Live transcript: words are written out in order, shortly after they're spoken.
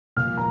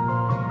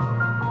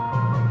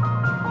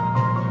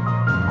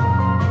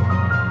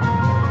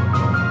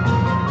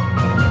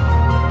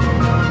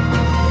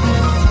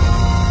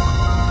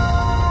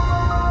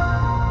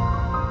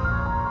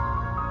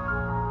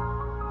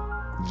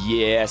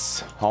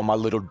Yes, all my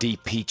little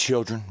DP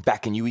children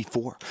back in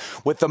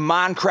UE4 with the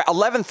Minecraft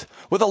 11th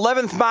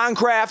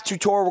Minecraft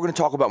tutorial. We're going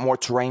to talk about more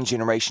terrain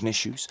generation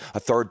issues.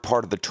 A third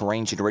part of the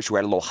terrain generation. We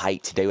had a little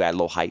height today. We had a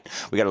little height.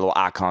 We got a little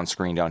icon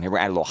screen down here. We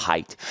added a little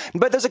height.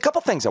 But there's a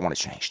couple things I want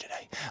to change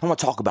today. I want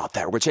to talk about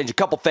that. We're going to change a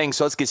couple things.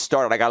 So let's get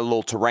started. I got a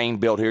little terrain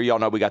build here. Y'all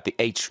know we got the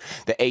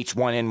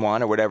H1N1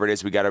 or whatever it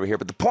is we got over here.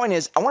 But the point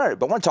is, I want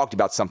to talk to you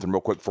about something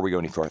real quick before we go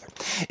any further.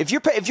 If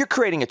you're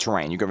creating a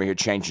terrain, you're going to be here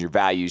changing your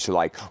values to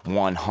like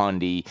 100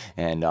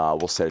 and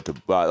we'll set it to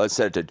let's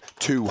set it to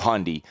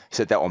 200.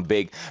 Set that one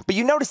big. But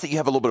you notice that you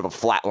have a little bit of a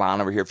flat line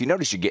over here. If you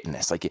notice, you're getting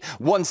this. Like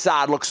one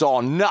side looks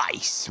all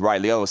nice,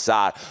 right? The other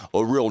side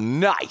real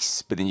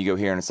nice. But then you go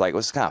here and it's like, well,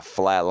 it's kind of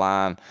flat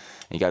line.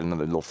 You got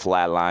another little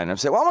flat line. I'm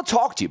saying, well, I'm going to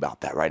talk to you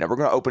about that right now. We're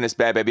going to open this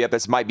bad baby up.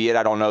 This might be it.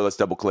 I don't know. Let's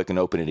double click and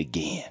open it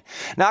again.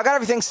 Now, I got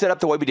everything set up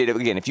the way we did it.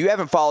 Again, if you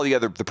haven't followed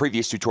the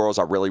previous tutorials,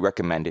 I really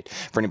recommend it.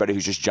 For anybody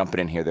who's just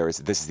jumping in here, this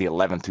is the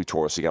 11th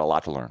tutorial, so you got a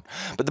lot to learn.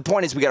 But the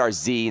point is, we got our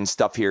Z and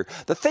stuff here.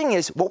 The thing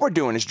is, what we're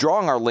doing is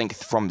drawing our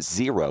length from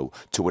 0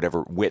 to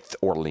whatever width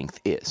or length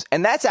is.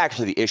 And that's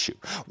actually the issue.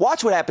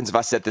 Watch what happens if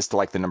I set this to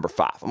like the number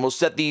 5. I'm going to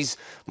set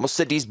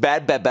these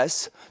bad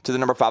bebes to the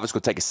number 5. It's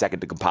going to take a second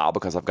to compile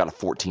because I've got a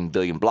 14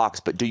 billion blocks.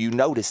 But do you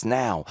notice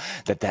now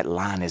that that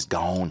line is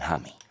gone,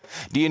 homie?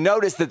 Do you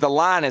notice that the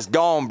line is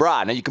gone,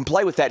 brah? Now, you can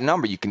play with that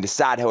number. You can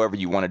decide however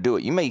you want to do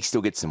it. You may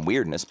still get some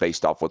weirdness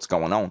based off what's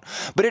going on.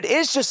 But it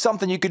is just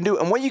something you can do.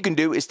 And what you can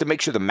do is to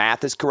make sure the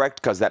math is correct,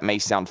 because that may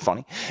sound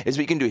funny, is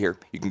what you can do here.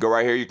 You can go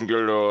right here. You can get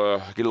a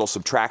little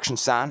subtraction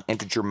sign,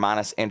 integer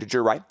minus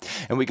integer, right?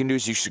 And what we can do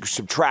is you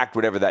subtract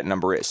whatever that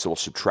number is. So we'll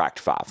subtract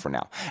 5 for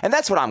now. And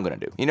that's what I'm going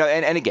to do. You know,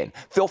 and again,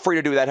 feel free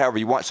to do that however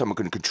you want. So I'm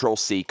going to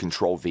Control-C,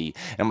 Control-V,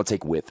 and I'm going to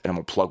take width, and I'm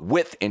going to plug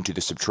width into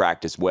the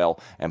subtract as well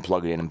and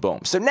plug it in, and boom.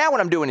 So now what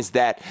I'm doing is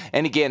that,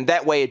 and again,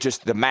 that way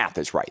the math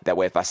is right. That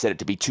way, if I set it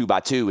to be 2 by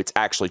 2, it's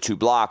actually 2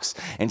 blocks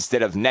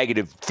instead of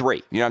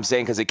 -3. You know what I'm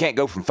saying? Because it can't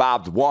go from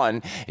 5 to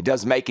 1. It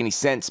doesn't make any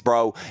sense,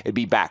 bro. It'd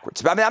be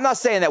backwards. But I mean, I'm not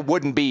saying that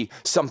wouldn't be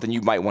something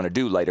you might want to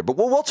do later, but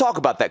we'll talk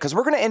about that because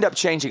we're going to end up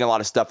changing a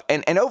lot of stuff.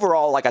 And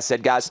overall, like I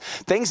said, guys,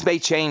 things may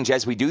change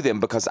as we do them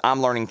because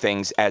I'm learning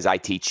things as I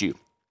teach you.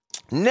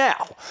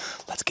 Now,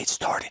 let's get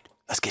started.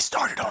 Let's get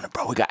started on it,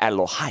 bro. We got to add a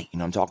little height, you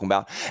know what I'm talking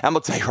about? I'm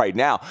going to tell you right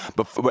now,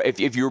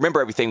 if you remember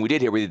everything we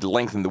did here, we did the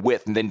length and the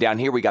width, and then down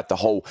here we got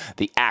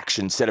the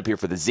action set up here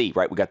for the Z,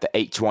 right? We got the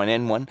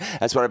H1N1.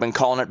 That's what I've been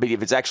calling it, but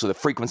if it's actually the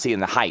frequency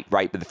and the height,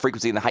 right? But the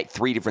frequency and the height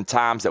 3 different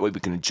times, that way we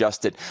can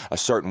adjust it a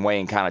certain way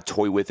and kind of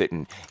toy with it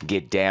and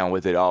get down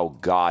with it. Oh,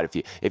 God,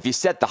 if you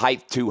set the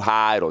height too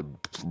high, it'll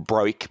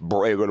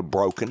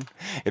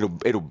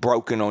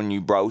broken on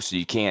you, bro, so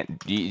you can't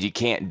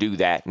do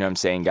that, you know what I'm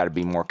saying? Got to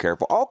be more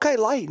careful. Okay,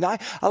 light, nice.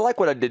 I like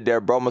what I did there,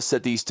 bro. I'm gonna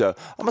set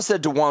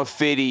to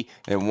 150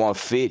 and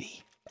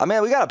 150. I mean,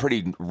 we got a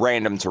pretty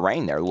random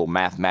terrain there, a little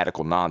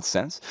mathematical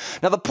nonsense.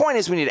 Now, the point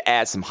is we need to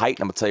add some height,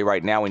 and I'm going to tell you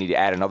right now, we need to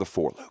add another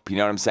for loop. You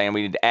know what I'm saying?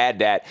 We need to add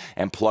that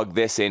and plug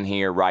this in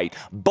here, right?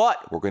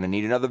 But we're going to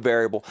need another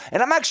variable,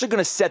 and I'm actually going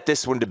to set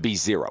this one to be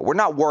 0. We're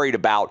not worried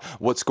about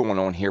what's going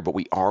on here, but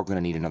we are going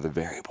to need another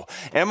variable.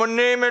 And I'm going to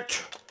name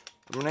it...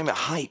 I'm going to name it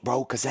height,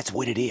 bro, because that's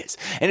what it is.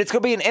 And it's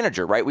going to be an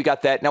integer, right? We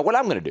got that. Now, what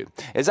I'm going to do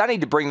is I need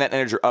to bring that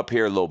integer up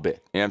here a little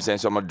bit. You know what I'm saying?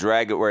 So I'm going to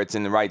drag it where it's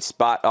in the right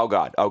spot. Oh,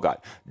 God. Oh, God.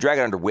 Drag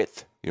it under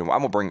width. You know, I'm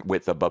going to bring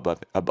width up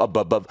above it,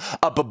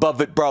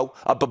 bro.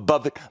 Up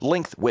above it.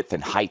 Length, width,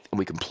 and height. And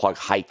we can plug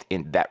height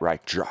in that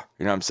right jar.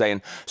 You know what I'm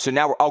saying? So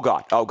now we're, oh,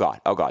 God.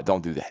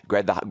 Don't do that.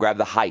 Grab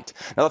the height.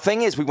 Now, the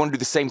thing is, we want to do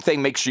the same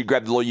thing. Make sure you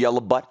grab the little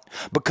yellow button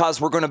because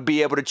we're going to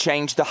be able to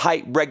change the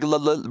height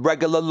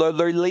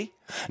regularly.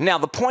 Now,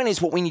 the point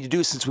is what we need to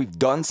do, since we've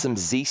done some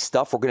Z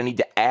stuff, we're going to need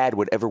to add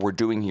whatever we're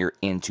doing here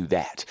into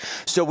that.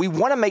 So we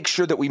want to make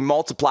sure that we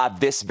multiply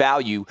this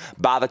value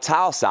by the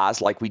tile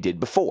size like we did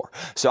before.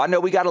 So I know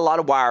we got a lot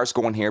of wires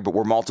going here, but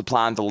we're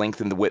multiplying the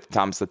length and the width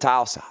times the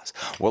tile size.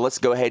 Well, let's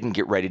go ahead and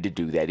get ready to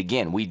do that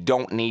again. We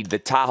don't need the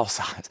tile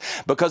size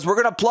because we're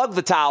going to plug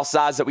the tile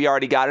size that we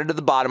already got into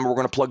the bottom. We're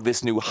going to plug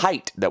this new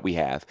height that we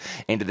have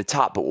into the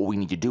top. But what we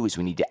need to do is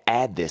we need to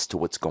add this to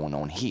what's going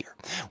on here.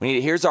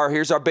 Here's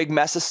our big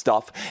mess of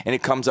stuff. And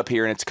it comes up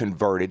here and it's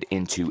converted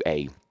into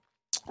a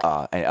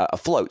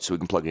float, so we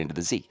can plug it into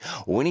the Z.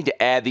 Well, we need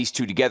to add these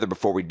two together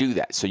before we do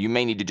that. So you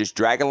may need to just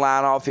drag a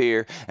line off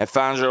here and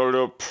find your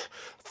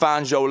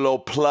little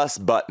plus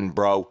button,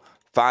 bro.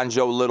 Find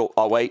your little,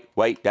 oh,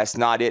 wait, that's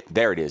not it.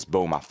 There it is.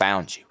 Boom, I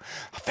found you,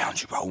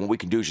 bro. What we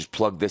can do is just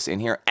plug this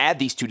in here, add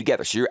these two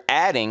together. So you're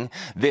adding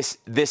this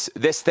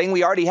thing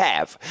we already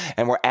have,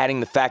 and we're adding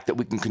the fact that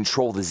we can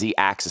control the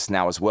Z-axis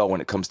now as well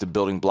when it comes to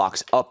building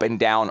blocks up and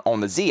down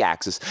on the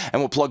Z-axis,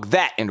 and we'll plug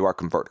that into our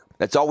converter.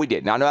 That's all we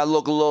did. Now I know I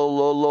look a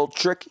little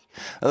tricky.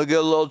 It'll get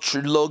a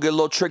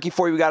little tricky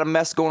for you. We got a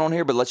mess going on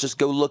here, but let's just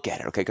go look at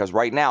it, okay? Because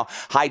right now,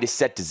 height is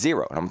set to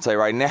 0. And I'm going to tell you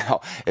right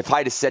now, if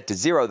height is set to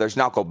 0, there's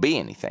not going to be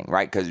anything,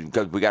 right? Because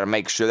we got to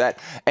make sure that.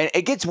 And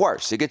it gets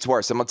worse. It gets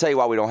worse. I'm going to tell you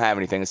why we don't have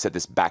anything. Let's set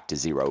this back to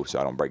 0 so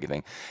I don't break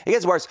anything. It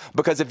gets worse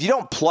because if you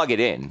don't plug it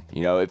in,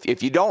 you know,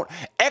 if you don't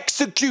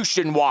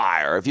execution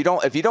wire, if you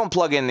don't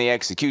plug in the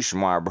execution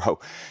wire, bro,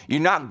 you're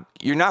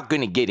not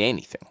going to get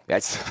anything.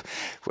 That's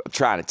what I'm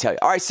trying to tell you.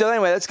 All right, so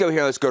anyway, let's go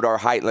here. Let's go to our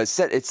height. It's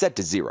set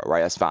to 0,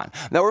 right? That's fine.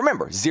 Now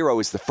remember, 0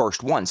 is the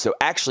first one. So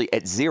actually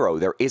at 0,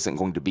 there isn't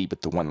going to be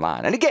but the one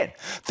line. And again,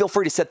 feel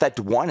free to set that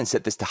to 1 and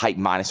set this to height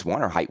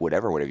 -1 or height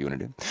whatever you want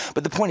to do.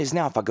 But the point is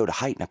now, if I go to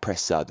height and I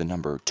press the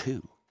number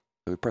 2,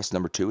 we press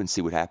number 2 and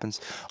see what happens.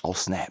 Oh,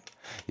 snap.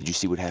 Did you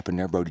see what happened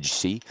there, bro? Did you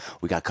see?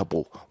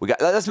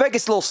 Let's make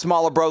this a little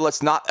smaller, bro.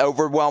 Let's not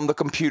overwhelm the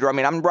computer. I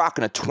mean, I'm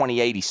rocking a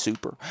 2080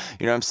 Super.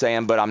 You know what I'm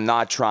saying? But I'm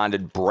not trying to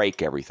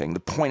break everything. The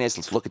point is,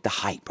 let's look at the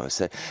height, bro.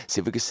 See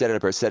if we can set it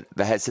up, bro. Set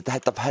the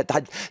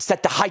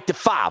height to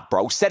 5,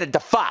 bro. Set it to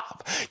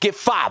 5. Get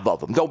 5 of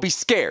them. Don't be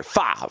scared.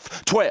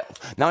 5,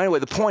 12. Now, anyway,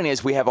 the point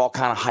is we have all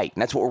kind of height,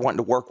 and that's what we're wanting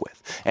to work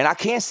with. And I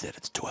can set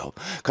it to 12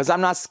 because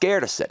I'm not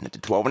scared of setting it to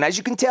 12. And as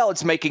you can tell,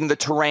 it's making the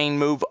terrain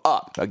move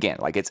up. Again,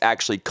 like it's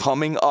actually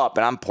coming up,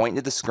 and I'm pointing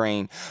to the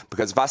screen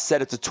because if I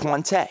set it to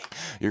 20,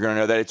 you're going to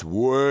know that it's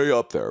way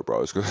up there,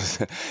 bro. You know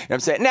what I'm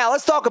saying? Now,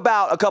 let's talk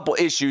about a couple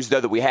issues, though,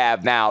 that we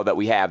have now that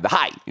we have the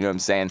height. You know what I'm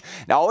saying?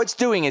 Now, all it's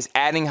doing is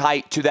adding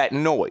height to that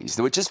noise,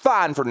 which is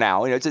fine for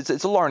now. You know,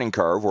 it's a learning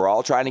curve. We're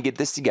all trying to get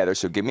this together,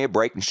 so give me a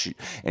break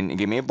and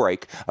give me a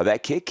break of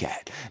that Kit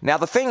Kat. Now,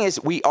 the thing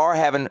is, we are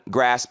having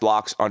grass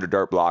blocks under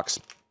dirt blocks.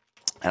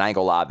 And I ain't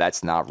gonna lie,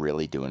 that's not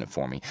really doing it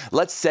for me.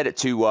 Let's set it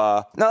to,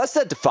 let's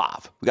set it to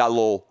 5. We got a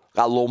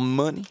little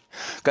money.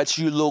 Got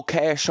you a little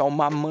cash on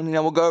my money.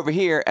 Now we'll go over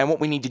here, and what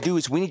we need to do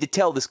is we need to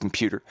tell this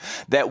computer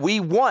that we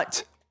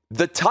want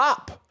the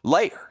top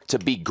layer to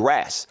be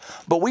grass,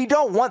 but we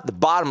don't want the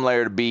bottom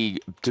layer to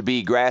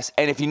be grass.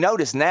 And if you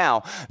notice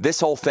now, this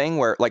whole thing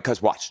where, like,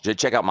 cause watch,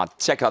 check out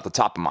the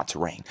top of my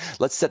terrain.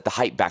 Let's set the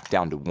height back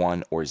down to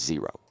 1 or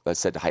 0. Let's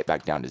set the height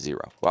back down to 0.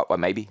 Well,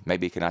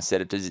 maybe can I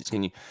set it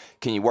to?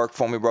 Can you work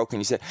for me, bro? Can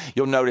you set?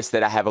 You'll notice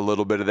that I have a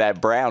little bit of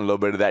that brown, a little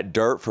bit of that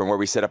dirt from where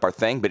we set up our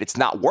thing, but it's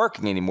not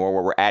working anymore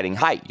where we're adding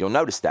height. You'll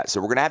notice that, so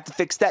we're gonna have to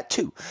fix that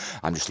too.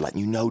 I'm just letting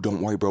you know.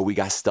 Don't worry, bro. We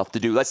got stuff to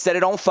do. Let's set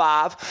it on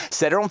 5.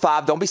 Set it on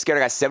 5. Don't be scared.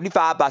 I got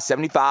 75 by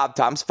 75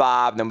 times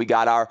 5. Then we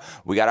got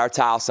our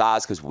tile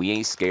size because we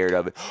ain't scared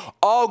of it.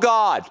 Oh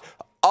God.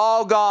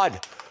 Oh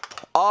God.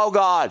 Oh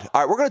God.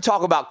 All right, we're going to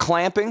talk about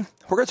clamping.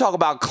 We're going to talk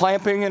about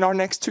clamping in our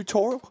next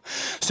tutorial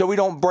so we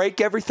don't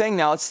break everything.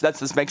 Now,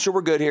 let's make sure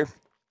we're good here.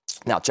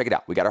 Now, check it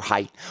out. We got our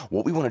height.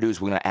 What we want to do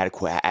is we're going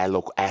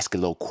to ask a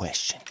little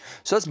question.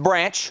 So let's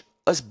branch.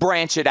 Let's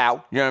branch it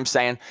out, you know what I'm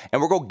saying?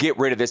 And we're going to get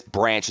rid of this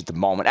branch at the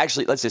moment.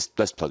 Actually, let's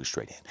plug it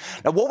straight in.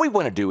 Now, what we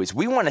want to do is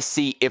we want to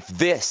see if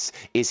this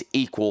is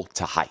equal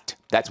to height.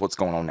 That's what's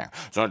going on there.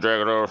 So we're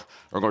going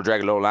to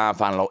drag a little line,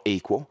 find a little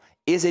equal.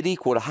 Is it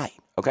equal to height?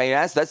 Okay,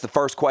 that's the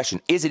first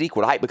question. Is it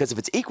equal to height? Because if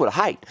it's equal to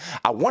height,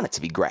 I want it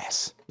to be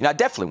grass. You know, I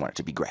definitely want it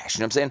to be grass.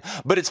 You know what I'm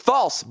saying? But it's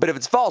false. But if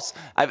it's false,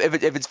 I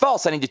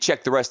need to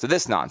check the rest of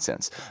this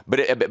nonsense. But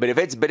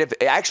if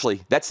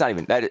actually that's not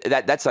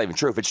even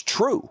true. If it's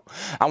true,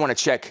 I want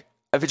to check.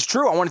 If it's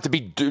true, I want it to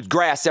be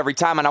grass every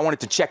time, and I want it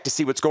to check to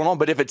see what's going on.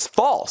 But if it's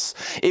false,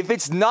 if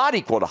it's not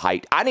equal to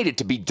height, I need it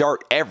to be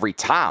dirt every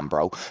time,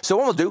 bro. So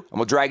what we'll do, I'm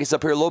going to drag this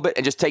up here a little bit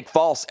and just take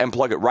false and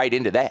plug it right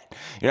into that.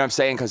 You know what I'm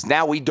saying? Because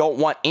now we don't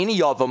want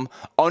any of them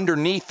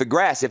underneath the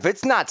grass. If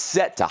it's not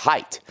set to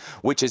height,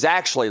 which is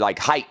actually like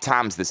height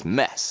times this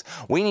mess,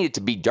 we need it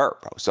to be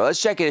dirt, bro. So let's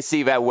check it and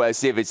see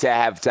if is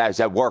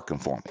that working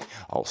for me.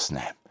 Oh,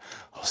 snap.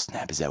 Oh,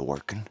 snap. Is that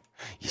working?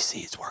 You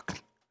see it's working.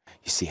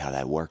 You see how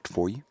that worked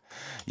for you?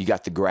 You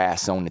got the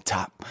grass on the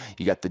top.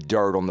 You got the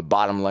dirt on the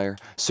bottom layer.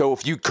 So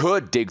if you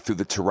could dig through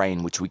the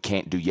terrain, which we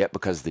can't do yet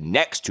because the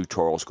next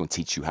tutorial is going to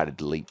teach you how to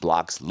delete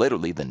blocks.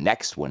 Literally the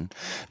next one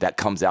that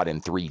comes out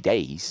in 3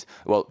 days.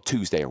 Well,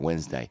 Tuesday or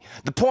Wednesday.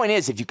 The point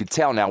is, if you could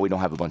tell now, we don't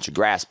have a bunch of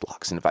grass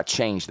blocks. And if I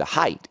change the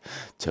height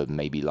to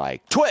maybe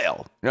like 12, you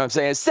know what I'm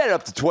saying? Set it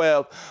up to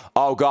 12.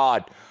 Oh,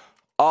 God.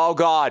 Oh,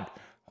 God.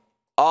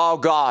 Oh,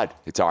 God.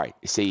 It's all right.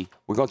 You see,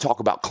 we're going to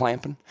talk about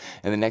clamping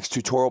in the next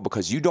tutorial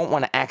because you don't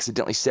want to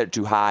accidentally set it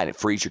too high and it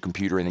frees your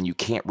computer and then you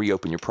can't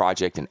reopen your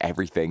project and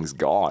everything's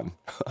gone.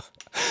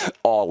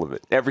 All of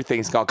it.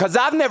 Everything's gone. Because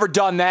I've never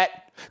done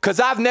that.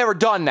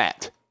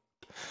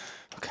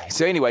 Okay,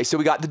 so anyway, so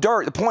we got the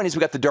dirt. The point is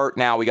we got the dirt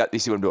now. You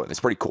see what I'm doing? It's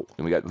pretty cool.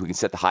 And we can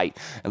set the height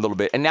a little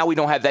bit. And now we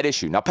don't have that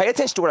issue. Now pay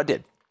attention to what I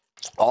did.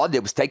 All I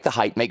did was take the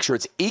height, make sure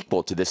it's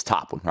equal to this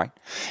top one, right?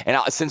 And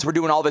since we're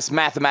doing all this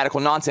mathematical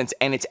nonsense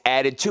and it's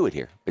added to it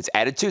here, It's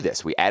added to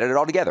this. We added it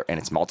all together, and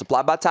it's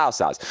multiplied by tile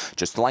size,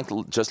 just like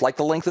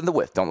the length and the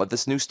width. Don't let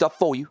this new stuff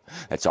fool you.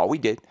 That's all we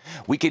did.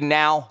 We can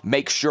now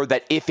make sure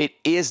that if it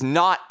is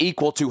not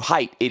equal to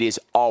height, it is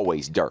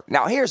always dirt.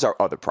 Now, here's our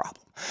other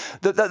problem.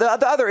 The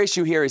other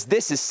issue here is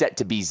this is set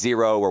to be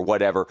 0 or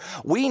whatever.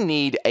 We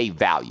need a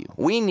value.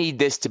 We need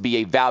this to be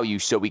a value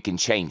so we can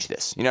change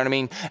this. You know what I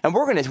mean? And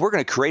we're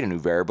gonna create a new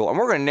variable, and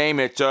we're gonna name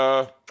it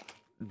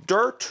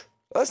dirt.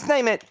 Let's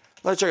name it.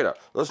 Let's check it out.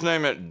 Let's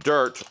name it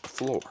dirt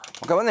floor.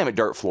 Okay, we'll name it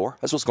dirt floor.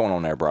 That's what's going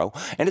on there, bro.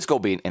 And it's gonna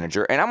be an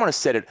integer. And I'm gonna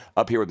set it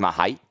up here with my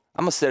height.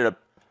 I'm gonna set it up.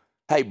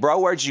 Hey, bro,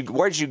 where'd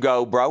you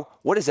go, bro?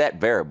 What is that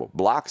variable?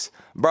 Blocks?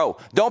 Bro,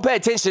 don't pay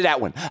attention to that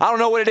one. I don't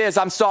know what it is.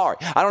 I'm sorry.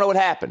 I don't know what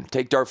happened.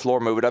 Take dirt floor,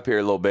 move it up here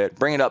a little bit.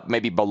 Bring it up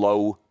maybe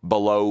below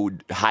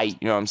height.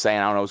 You know what I'm saying?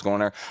 I don't know what's going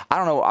there. I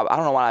don't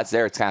know why it's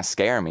there. It's kind of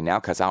scaring me now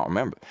because I don't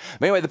remember.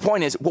 But anyway, the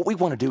point is, what we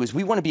want to do is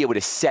we want to be able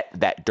to set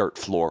that dirt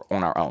floor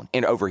on our own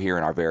and over here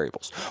in our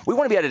variables. We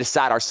want to be able to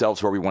decide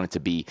ourselves where we want it to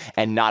be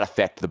and not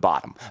affect the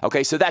bottom.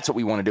 Okay, so that's what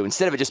we want to do.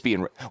 Instead of it just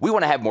being, we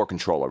want to have more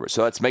control over it.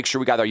 So let's make sure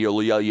we got our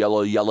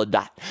yellow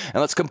dot. And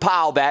let's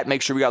compile that,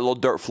 make sure we got a little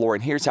dirt floor,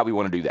 and here's how we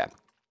want to do that.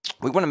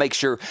 We want to make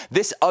sure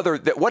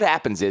what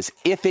happens is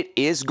if it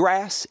is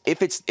grass,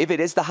 if it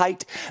is the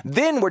height,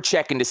 then we're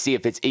checking to see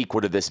if it's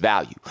equal to this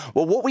value.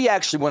 Well, what we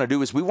actually want to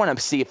do is we want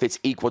to see if it's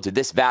equal to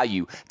this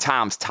value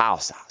times tile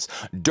size.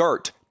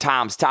 Dirt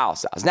times tile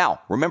size.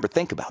 Now, remember,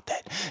 think about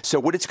that. So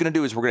what it's going to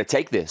do is we're going to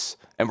take this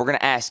and we're going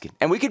to ask it.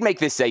 And we could make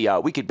this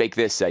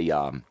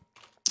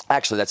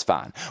actually, that's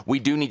fine. We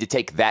do need to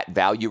take that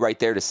value right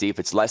there to see if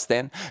it's less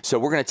than. So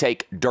we're going to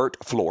take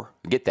dirt floor.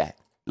 Get that.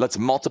 Let's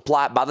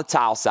multiply it by the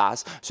tile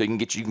size so you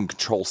can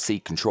control C,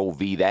 control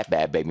V, that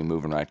bad baby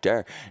moving right there. You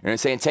know what I'm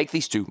saying? Take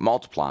these two,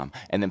 multiply them,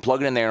 and then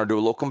plug it in there and do a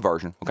little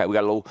conversion. Okay, we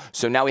got a little,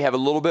 so now we have a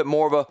little bit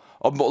more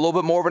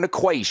of an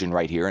equation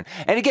right here.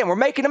 And again, we're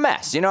making a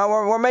mess. You know,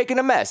 we're making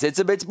a mess.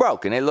 It's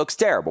broken. It looks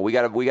terrible. We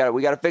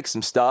gotta fix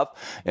some stuff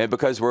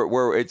because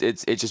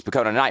it's just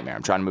becoming a nightmare.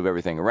 I'm trying to move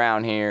everything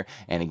around here.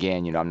 And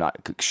again, you know, I'm not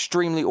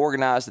extremely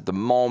organized at the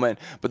moment.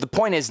 But the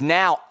point is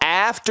now,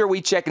 after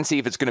we check and see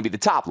if it's going to be the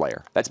top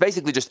layer, that's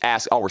basically just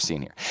ask all we're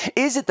seeing here.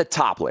 Is it the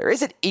top layer?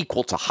 Is it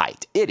equal to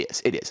height? It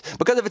is. It is.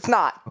 Because if it's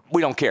not,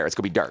 we don't care. It's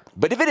going to be dirt.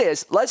 But if it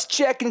is, let's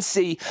check and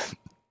see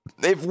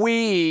if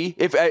we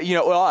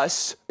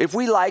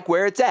like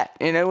where it's at.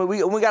 You know,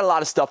 we got a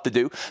lot of stuff to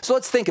do. So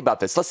let's think about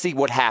this. Let's see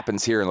what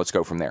happens here and let's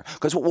go from there.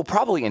 Because what we'll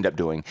probably end up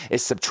doing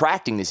is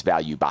subtracting this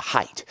value by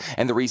height.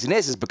 And the reason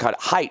is because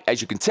height,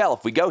 as you can tell,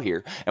 if we go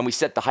here and we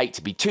set the height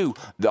to be 2,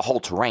 the whole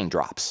terrain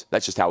drops.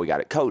 That's just how we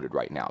got it coded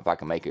right now. If I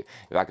can make it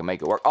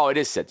work. Oh, it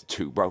is set to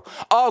 2, bro.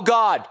 Oh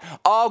God,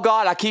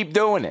 I keep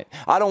doing it.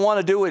 I don't want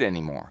to do it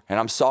anymore. And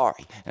I'm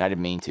sorry. And I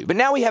didn't mean to. But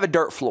now we have a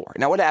dirt floor.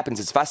 Now what happens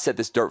is if I set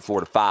this dirt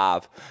floor to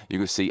 5, you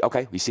can see,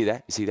 okay, we see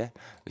that? You see that?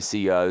 We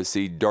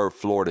see dirt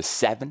floor to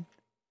 7.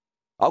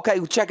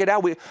 Okay, check it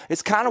out.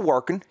 It's kind of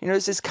working. You know,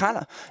 it's kind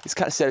of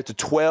set it to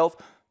 12.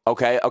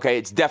 Okay,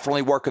 it's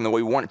definitely working the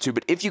way we want it to.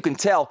 But if you can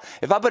tell,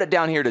 if I put it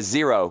down here to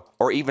 0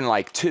 or even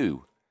like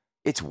 2,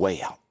 it's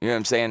way out. You know what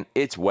I'm saying?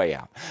 It's way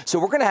out. So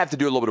we're going to have to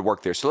do a little bit of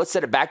work there. So let's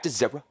set it back to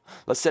 0.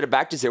 Let's set it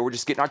back to 0. We're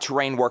just getting our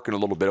terrain working a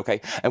little bit,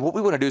 okay? And what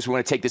we want to do is we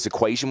want to take this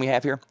equation we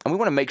have here, and we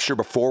want to make sure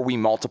before we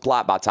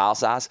multiply it by tile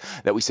size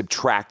that we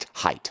subtract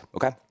height,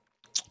 okay?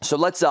 So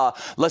let's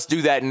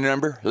do that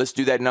number. Let's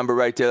do that number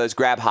right there. Let's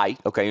grab height.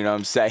 Okay, you know what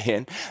I'm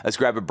saying? Let's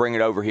grab it, bring it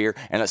over here,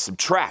 and let's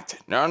subtract it.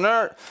 Now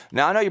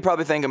I know you're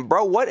probably thinking,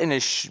 bro, what in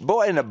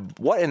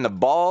the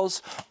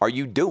balls are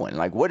you doing?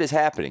 Like, what is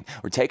happening?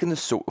 We're taking the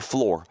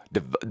floor,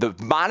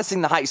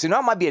 minusing the height. So now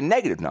it might be a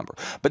negative number,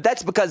 but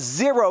that's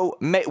because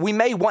we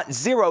may want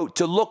 0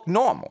 to look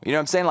normal. You know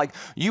what I'm saying? Like,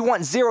 you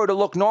want 0 to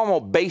look normal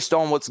based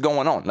on what's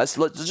going on. Let's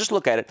just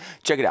look at it.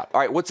 Check it out.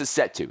 All right, what's it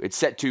set to? It's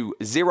set to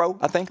 0,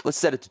 I think. Let's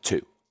set it to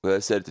 2.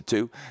 Let's set it to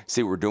 2.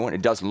 See what we're doing.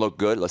 It doesn't look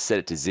good. Let's set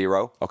it to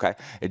 0. Okay.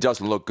 It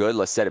doesn't look good.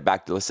 Let's set it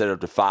up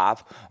to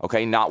 5.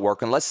 Okay. Not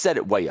working. Let's set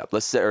it way up.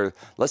 Let's set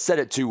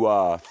it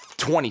to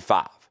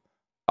 25.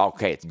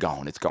 Okay. It's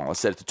gone. It's gone.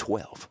 Let's set it to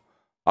 12.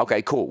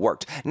 Okay. Cool. It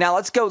worked. Now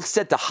let's go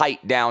set the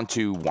height down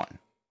to 1.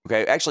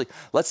 Okay, actually,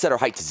 let's set our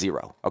height to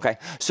 0, okay?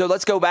 So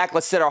let's go back,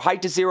 let's set our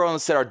height to 0, and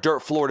let's set our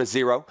dirt floor to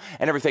 0,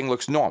 and everything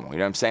looks normal, you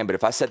know what I'm saying? But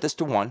if I set this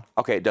to 1,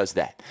 okay, it does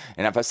that.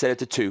 And if I set it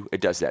to 2, it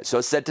does that. So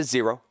it's set to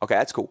 0, okay,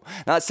 that's cool.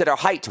 Now let's set our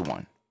height to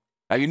 1.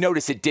 Now you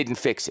notice it didn't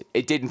fix it.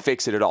 It didn't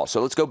fix it at all.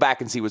 So let's go back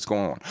and see what's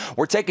going on.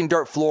 We're taking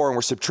dirt floor and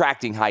we're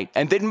subtracting height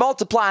and then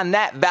multiplying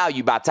that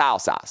value by tile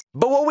size.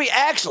 But what we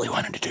actually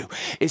wanted to do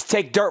is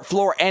take dirt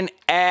floor and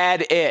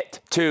add it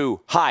to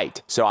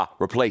height. So I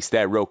replaced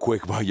that real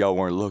quick while y'all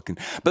weren't looking.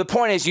 But the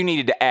point is you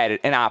needed to add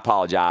it, and I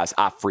apologize.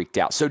 I freaked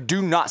out. So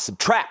do not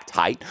subtract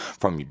height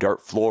from your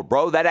dirt floor,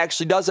 bro. That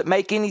actually doesn't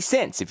make any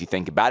sense if you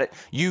think about it.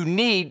 You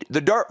need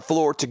the dirt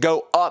floor to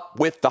go up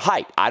with the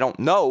height. I don't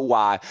know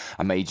why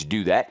I made you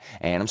do that.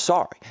 And I'm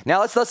sorry. Now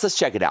let's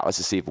check it out. Let's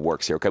just see if it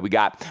works here. Okay, we're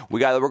gonna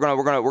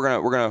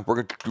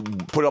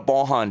put up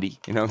on Hundy.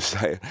 You know what I'm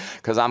saying?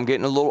 Because I'm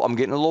getting a little I'm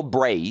getting a little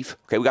brave.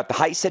 Okay, we got the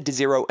height set to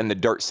 0 and the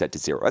dirt set to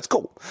 0. That's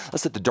cool.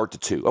 Let's set the dirt to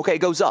 2. Okay, it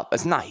goes up.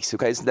 That's nice.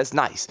 Okay, that's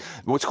nice.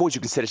 What's cool is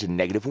you can set it to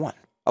 -1.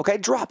 Okay,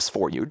 it drops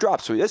for you. It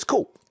drops for you. That's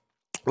cool.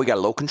 We got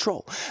a low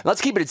control.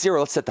 Let's keep it at 0.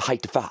 Let's set the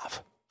height to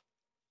 5.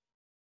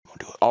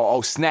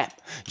 Oh, snap.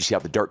 You see how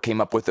the dirt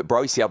came up with it,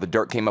 bro? You see how the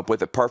dirt came up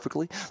with it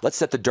perfectly? Let's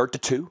set the dirt to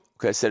 2.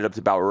 Okay, set it up to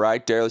about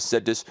right there. Let's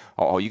set this.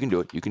 Oh, you can do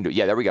it. You can do it.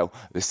 Yeah, there we go.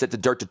 Let's set the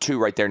dirt to 2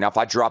 right there. Now, if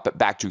I drop it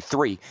back to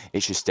 3,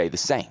 it should stay the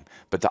same.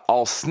 But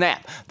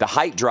snap. The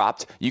height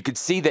dropped. You could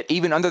see that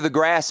even under the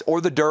grass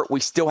or the dirt, we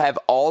still have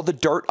all the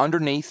dirt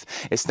underneath.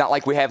 It's not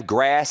like we have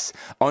grass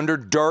under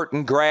dirt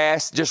and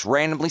grass just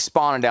randomly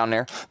spawning down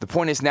there. The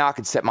point is now I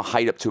can set my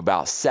height up to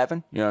about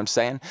 7. You know what I'm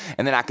saying?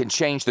 And then I can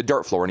change the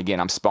dirt floor. And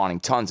again, I'm spawning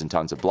tons and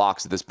tons of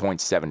blocks at this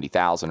point,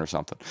 70,000 or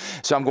something.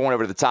 So I'm going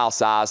over to the tile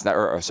size,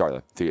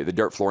 the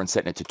dirt floor and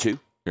setting it to 2. You know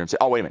what I'm saying?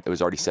 Oh, wait a minute. It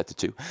was already set to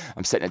 2.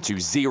 I'm setting it to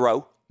 0.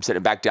 I'm setting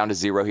it back down to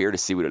 0 here to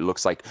see what it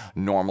looks like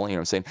normally. You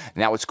know what I'm saying?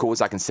 Now what's cool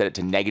is I can set it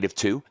to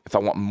 -2 if I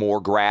want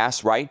more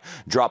grass, right?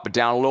 Drop it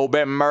down a little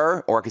bit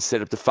more, or I can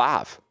set it up to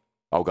 5.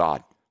 Oh,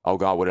 God. Oh,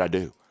 God, what did I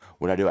do?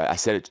 What did I do? I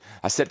set it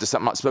to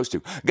something I'm not supposed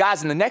to.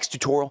 Guys, in the next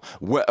tutorial,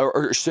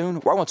 or soon,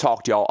 we're going to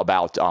talk to y'all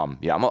about, I'm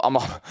going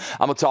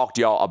to talk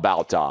to y'all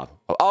about,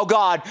 oh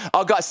God,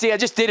 see, I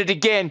just did it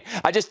again,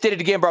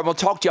 bro. I'm going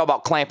to talk to y'all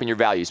about clamping your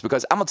values,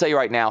 because I'm going to tell you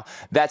right now,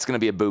 that's going to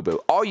be a boo-boo.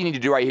 All you need to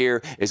do right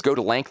here is go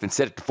to length and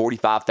set it to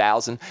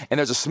 45,000, and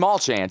there's a small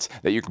chance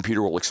that your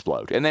computer will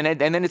explode. And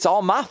then it's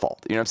all my fault,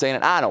 you know what I'm saying?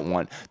 And I don't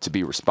want to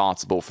be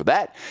responsible for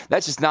that.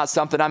 That's just not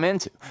something I'm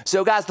into.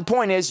 So guys, the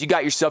point is, you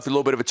got yourself a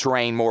little bit of a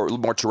terrain, more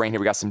terrain here.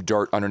 We got some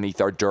dirt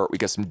underneath our dirt. We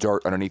got some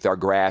dirt underneath our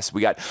grass.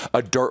 We got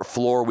a dirt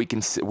floor we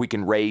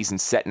can raise and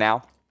set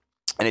now.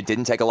 And it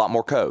didn't take a lot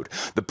more code.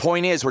 The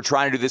point is, we're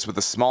trying to do this with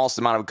the smallest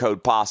amount of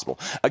code possible.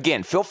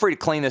 Again, feel free to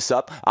clean this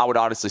up. I would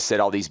honestly set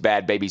all these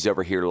bad babies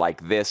over here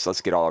like this.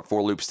 Let's get all our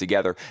for loops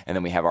together, and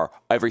then we have our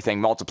everything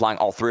multiplying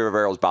all 3 of our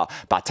variables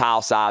by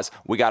tile size.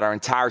 We got our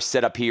entire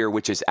setup here,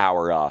 which is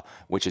our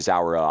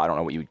I don't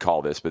know what you would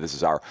call this, but this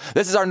is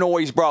our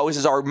noise, bro. This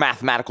is our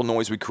mathematical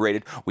noise we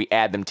created. We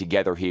add them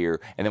together here,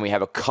 and then we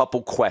have a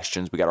couple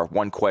questions. We got our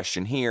 1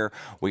 question here.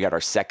 We got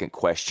our 2nd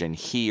question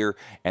here,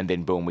 and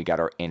then boom, we got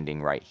our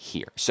ending right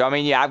here. So, I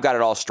mean, yeah, I've got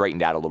it all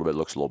straightened out a little bit. It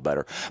looks a little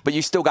better. But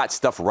you still got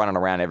stuff running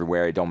around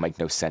everywhere. It don't make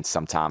no sense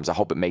sometimes. I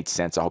hope it made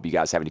sense. I hope you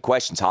guys have any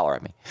questions. Holler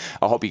at me.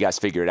 I hope you guys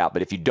figure it out.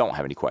 But if you don't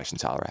have any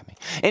questions, holler at me.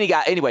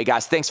 Anyway,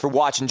 guys, thanks for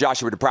watching.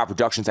 Joshua with DepriveD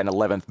Productions and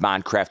 11th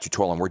Minecraft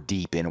tutorial. And we're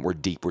deep in it. We're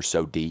deep. We're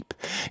so deep.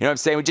 You know what I'm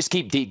saying? We just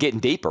keep getting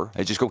deeper.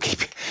 It's just going to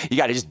keep... You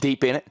got to just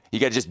deep in it. You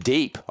got to just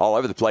deep all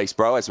over the place,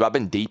 bro. That's what I've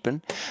been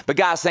deeping. But,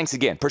 guys, thanks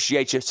again.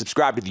 Appreciate you.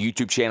 Subscribe to the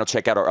YouTube channel.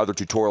 Check out our other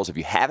tutorials if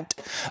you haven't.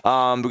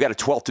 We got a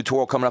 12th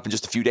tutorial coming up in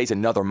just a few days.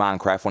 Another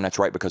Minecraft one, that's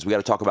right, because we got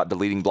to talk about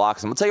deleting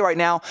blocks. I'm going to tell you right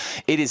now,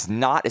 it is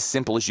not as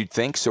simple as you'd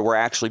think, so we're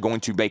actually going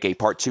to make a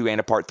part 2 and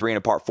a part 3 and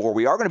a part 4.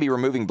 We are going to be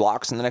removing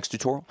blocks in the next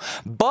tutorial,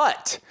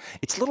 but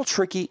it's a little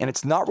tricky, and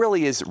it's not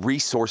really as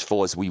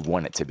resourceful as we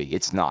want it to be.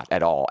 It's not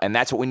at all, and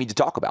that's what we need to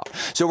talk about.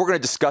 So we're going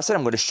to discuss it.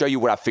 I'm going to show you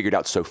what I've figured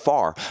out so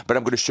far, but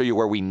I'm going to show you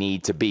where we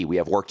need to be. We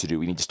have work to do.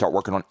 We need to start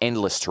working on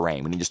endless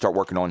terrain. We need to start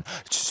working on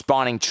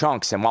spawning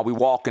chunks, and while we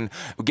walk and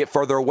get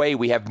further away,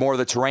 we have more of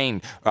the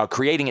terrain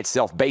creating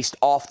itself based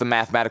off the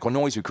mathematical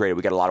noise we created.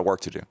 We got a lot of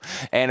work to do.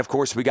 And of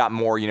course, we got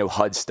more,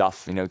 HUD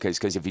stuff,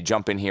 because if you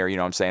jump in here, you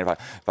know what I'm saying?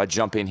 If I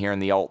jump in here in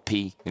the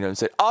Alt-P, and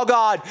say, oh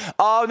God,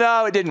 oh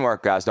no, it didn't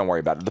work, guys. Don't worry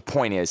about it. The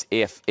point is,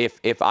 if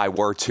I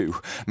were to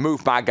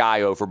move my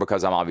guy over,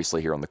 because I'm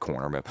obviously here on the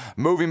corner,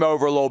 move him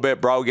over a little bit,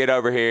 bro, get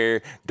over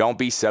here. Don't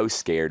be so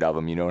scared of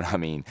him, you know what I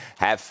mean?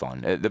 Have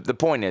fun. The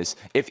point is,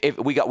 if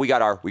we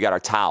got our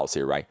tiles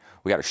here, right?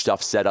 We got our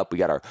stuff set up. We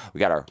got our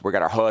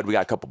HUD. We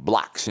got a couple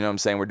blocks. You know what I'm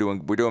saying? We're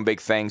doing big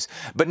things.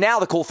 But now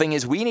the cool thing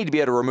is we need to be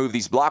able to remove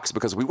these blocks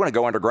because we want to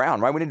go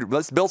underground, right?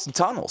 Let's build some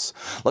tunnels.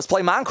 Let's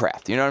play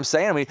Minecraft. You know what I'm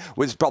saying?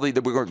 We're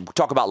going to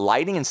talk about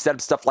lighting and set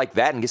up stuff like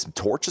that and get some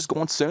torches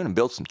going soon and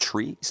build some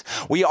trees.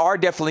 We are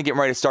definitely getting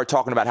ready to start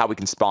talking about how we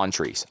can spawn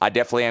trees. I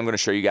definitely am going to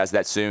show you guys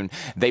that soon.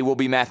 They will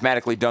be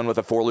mathematically done with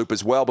a for loop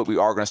as well, but we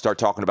are going to start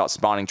talking about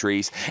spawning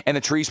trees, and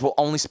the trees will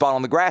only spawn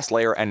on the grass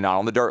layer and not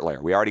on the dirt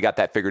layer. We already got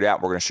that figured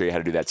out. We're going to show you how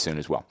to do that soon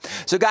as well.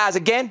 So guys,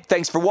 again,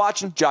 thanks for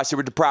watching. Josh here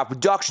with DepriveD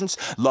Productions.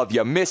 Love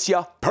ya, miss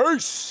ya.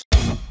 Peace.